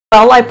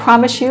Well, I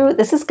promise you,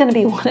 this is going to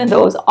be one of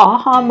those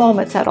aha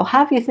moments that'll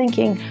have you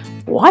thinking,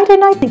 why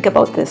didn't I think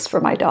about this for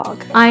my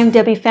dog? I'm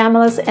Debi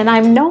Famelos, and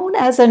I'm known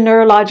as a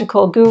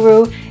neurological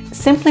guru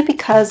simply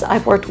because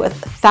I've worked with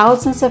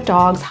thousands of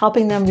dogs,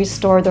 helping them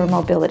restore their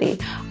mobility.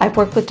 I've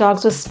worked with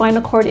dogs with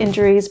spinal cord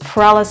injuries,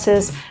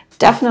 paralysis,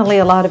 definitely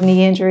a lot of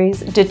knee injuries,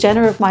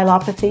 degenerative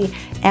myelopathy,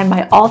 and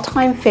my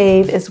all-time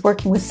fave is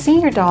working with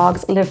senior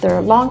dogs live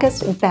their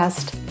longest,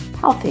 best,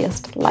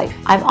 healthiest life.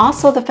 I'm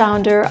also the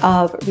founder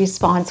of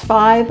Response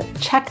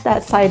 5. Check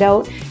that site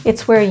out.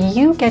 It's where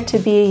you get to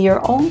be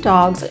your own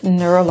dog's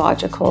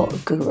neurological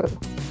guru.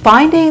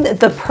 Finding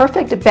the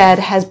perfect bed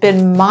has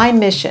been my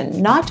mission,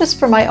 not just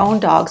for my own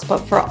dogs, but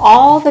for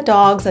all the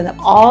dogs and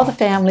all the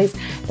families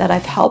that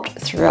I've helped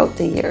throughout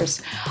the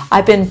years.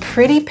 I've been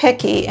pretty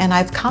picky and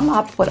I've come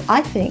up with what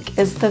I think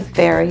is the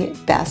very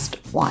best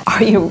one.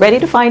 Are you ready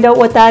to find out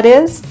what that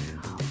is?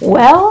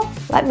 Well,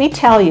 let me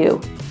tell you.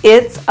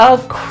 It's a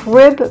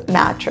crib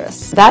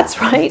mattress.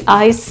 That's right,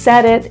 I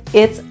said it.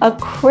 It's a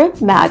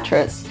crib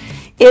mattress.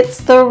 It's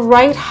the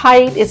right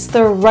height, it's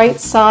the right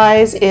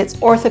size,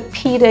 it's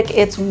orthopedic,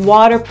 it's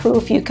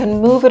waterproof, you can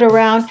move it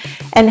around,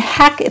 and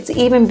heck, it's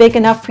even big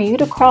enough for you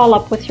to crawl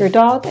up with your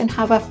dog and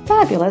have a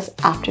fabulous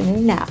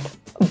afternoon nap.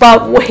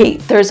 But wait,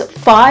 there's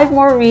 5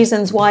 more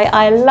reasons why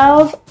I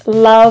love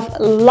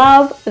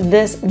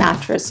this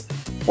mattress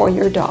for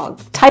your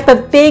dog. Type a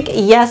big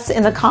yes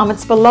in the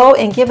comments below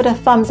and give it a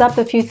thumbs up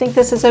if you think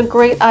this is a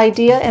great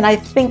idea, and I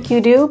think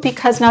you do,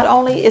 because not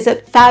only is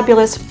it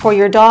fabulous for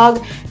your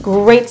dog,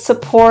 great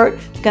support,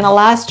 gonna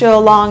last you a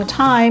long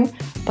time,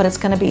 but it's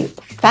gonna be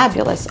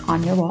fabulous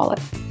on your wallet.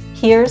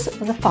 Here's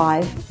the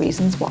 5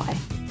 reasons why.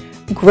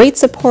 Great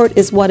support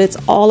is what it's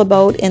all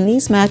about, and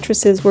these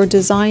mattresses were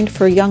designed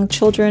for young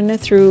children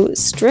through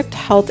strict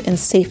health and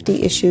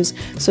safety issues,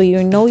 so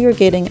you know you're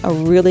getting a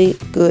really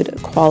good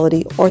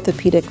quality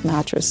orthopedic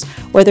mattress.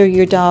 Whether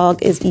your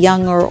dog is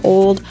young or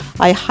old,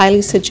 I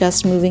highly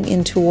suggest moving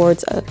in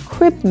towards a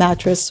crib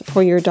mattress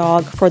for your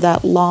dog for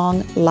that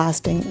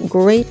long-lasting,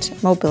 great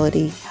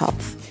mobility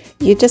health.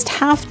 You just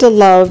have to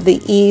love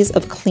the ease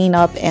of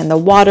cleanup and the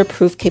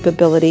waterproof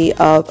capability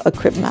of a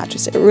crib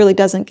mattress. It really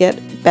doesn't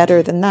get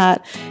better than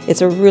that.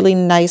 It's a really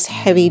nice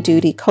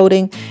heavy-duty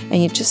coating,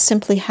 and you just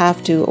simply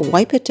have to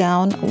wipe it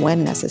down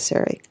when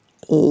necessary.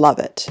 Love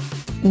it.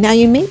 Now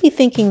you may be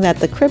thinking that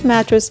the crib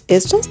mattress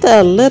is just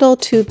a little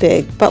too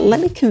big, but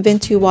let me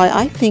convince you why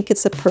I think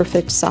it's a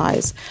perfect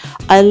size.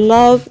 I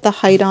love the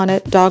height on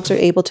it. Dogs are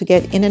able to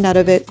get in and out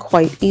of it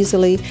quite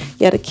easily,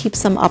 yet it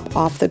keeps them up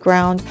off the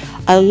ground.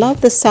 I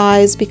love the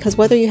size because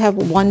whether you have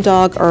one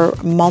dog or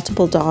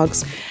multiple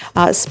dogs,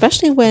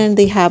 especially when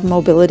they have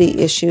mobility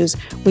issues,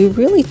 we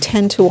really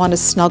tend to want to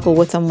snuggle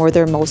with them where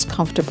they're most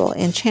comfortable.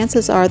 And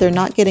chances are they're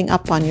not getting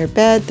up on your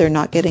bed, they're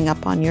not getting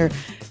up on your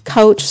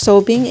couch,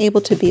 so being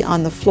able to be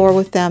on the floor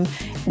with them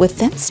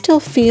still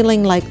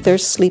feeling like they're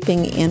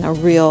sleeping in a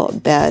real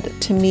bed,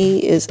 to me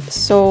is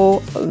so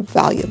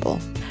valuable.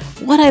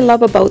 What I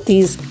love about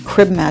these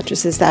crib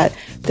mattresses is that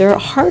they're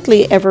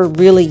hardly ever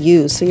really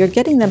used, so you're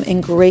getting them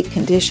in great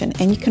condition,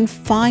 and you can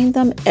find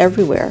them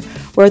everywhere,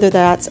 whether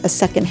that's a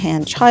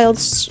secondhand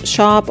child's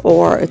shop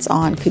or it's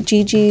on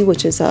Kijiji,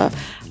 which is a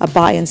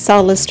buy and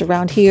sell list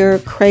around here,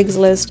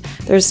 Craigslist.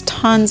 There's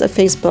tons of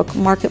Facebook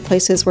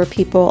marketplaces where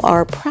people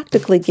are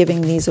practically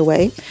giving these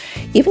away.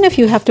 Even if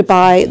you have to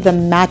buy the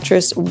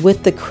mattress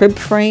with the crib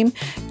frame,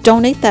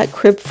 donate that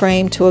crib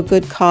frame to a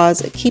good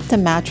cause, keep the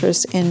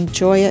mattress,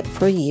 enjoy it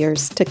for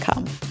years to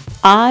come.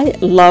 I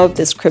love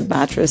this crib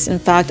mattress. In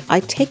fact, I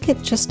take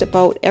it just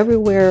about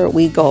everywhere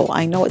we go.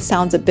 I know it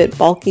sounds a bit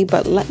bulky,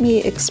 but let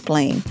me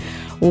explain.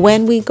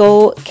 When we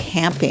go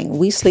camping,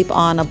 we sleep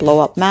on a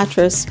blow-up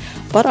mattress,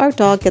 but our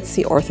dog gets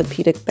the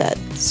orthopedic bed.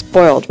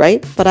 Spoiled,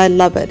 right? But I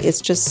love it.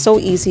 It's just so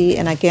easy,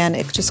 and again,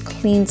 it just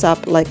cleans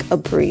up like a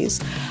breeze.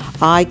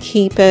 I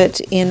keep it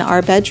in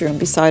our bedroom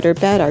beside our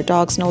bed. Our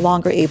dog's no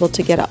longer able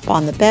to get up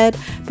on the bed,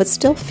 but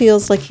still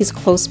feels like he's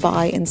close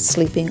by and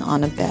sleeping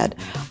on a bed.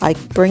 I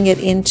bring it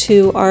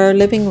into our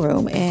living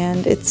room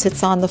and it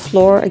sits on the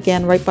floor,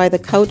 again, right by the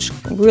couch,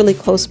 really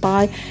close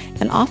by,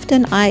 and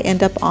often I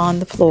end up on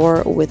the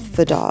floor with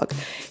the dog.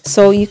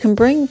 So you can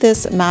bring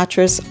this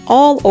mattress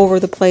all over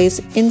the place,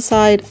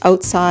 inside,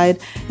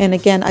 outside, and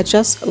again, I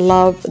just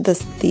love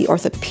the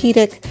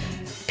orthopedic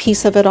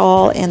piece of it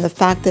all, and the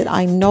fact that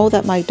I know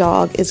that my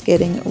dog is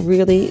getting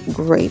really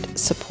great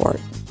support.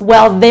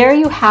 Well, there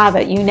you have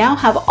it. You now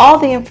have all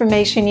the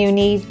information you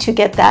need to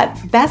get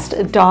that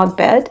best dog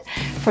bed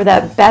for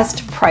that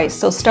best price.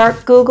 So start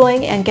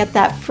Googling and get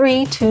that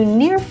free to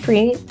near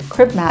free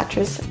crib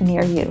mattress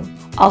near you.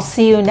 I'll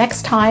see you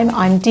next time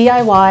on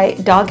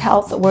DIY Dog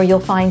Health, where you'll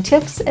find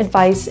tips,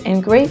 advice,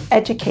 and great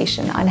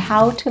education on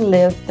how to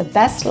live the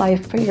best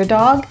life for your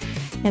dog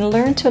and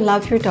learn to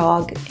love your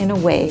dog in a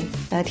way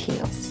that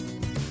heals.